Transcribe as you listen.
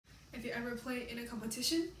Have you ever played in a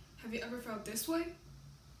competition? Have you ever felt this way,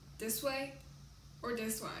 or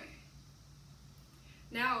this way?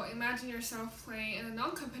 Now imagine yourself playing in a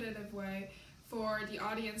non-competitive way for the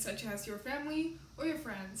audience, such as your family or your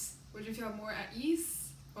friends. Would you feel more at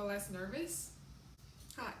ease or less nervous?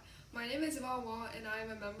 Hi, my name is Yvonne Wang and I am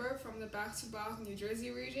a member from the Bach, New Jersey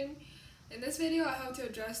region. In this video, I hope to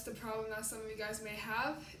address the problem that some of you guys may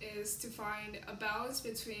have, is to find a balance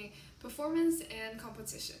between performance and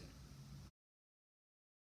competition.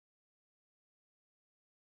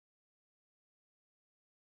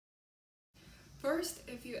 First,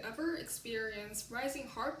 if you ever experience rising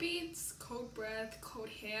heartbeats, cold breath, cold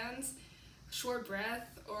hands, short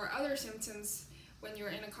breath, or other symptoms when you're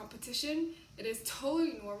in a competition, it is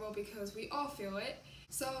totally normal because we all feel it.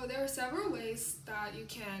 So there are several ways that you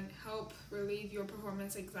can help relieve your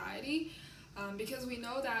performance anxiety. Because we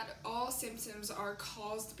know that all symptoms are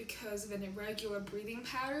caused because of an irregular breathing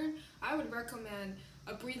pattern, I would recommend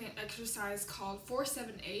a breathing exercise called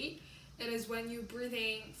 4-7-8. It is when you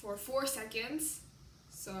breathing for 4 seconds.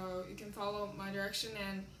 So you can follow my direction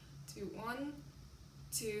and do 1,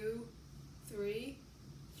 2, 3,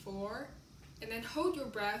 4, and then hold your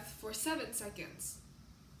breath for 7 seconds.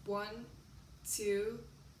 1, 2,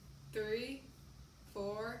 3,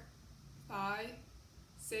 4, 5,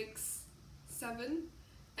 6, 7,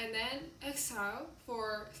 and then exhale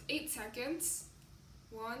for 8 seconds.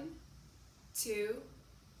 1, 2,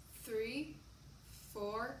 3,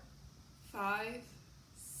 4, 5,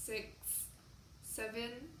 6, 7,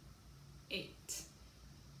 8.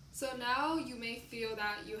 So now you may feel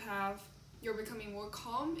that you're becoming more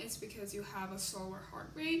calm. It's because you have a slower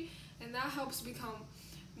heart rate, and that helps become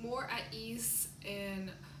more at ease in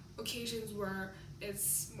occasions where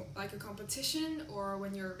it's like a competition or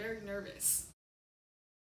when you're very nervous.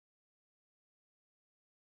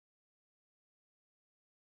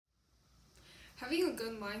 Having a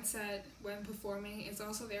good mindset when performing is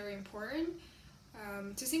also very important.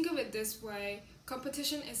 To think of it this way,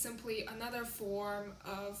 competition is simply another form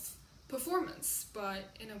of performance, but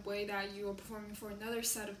in a way that you are performing for another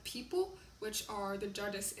set of people, which are the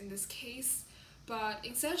judges in this case. But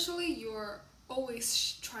essentially, you're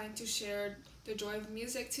always trying to share the joy of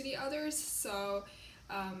music to the others. So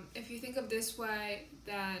if you think of this way,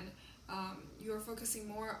 then you're focusing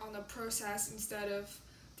more on the process instead of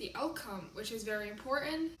the outcome, which is very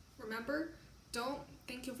important. Remember, don't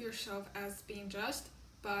think of yourself as being judged,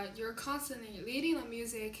 but you're constantly leading the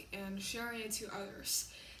music and sharing it to others.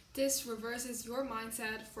 This reverses your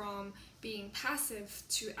mindset from being passive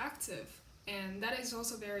to active, and that is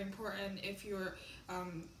also very important if you're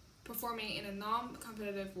performing in a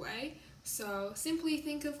non-competitive way. So simply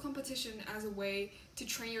think of competition as a way to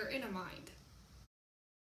train your inner mind.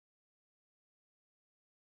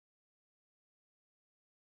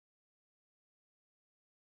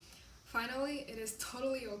 Finally, it is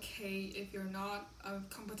totally okay if you're not a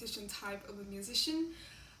competition type of a musician.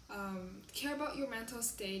 Care about your mental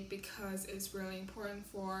state because it's really important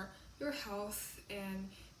for your health and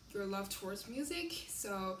your love towards music.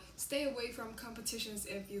 So stay away from competitions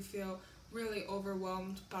if you feel really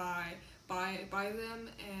overwhelmed by them,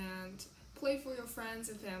 and play for your friends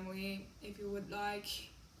and family if you would like.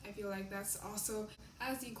 I feel like that's also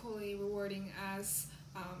as equally rewarding as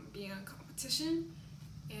being in a competition.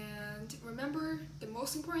 And remember, the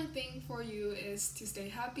most important thing for you is to stay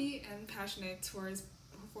happy and passionate towards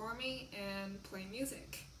performing and playing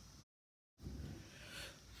music.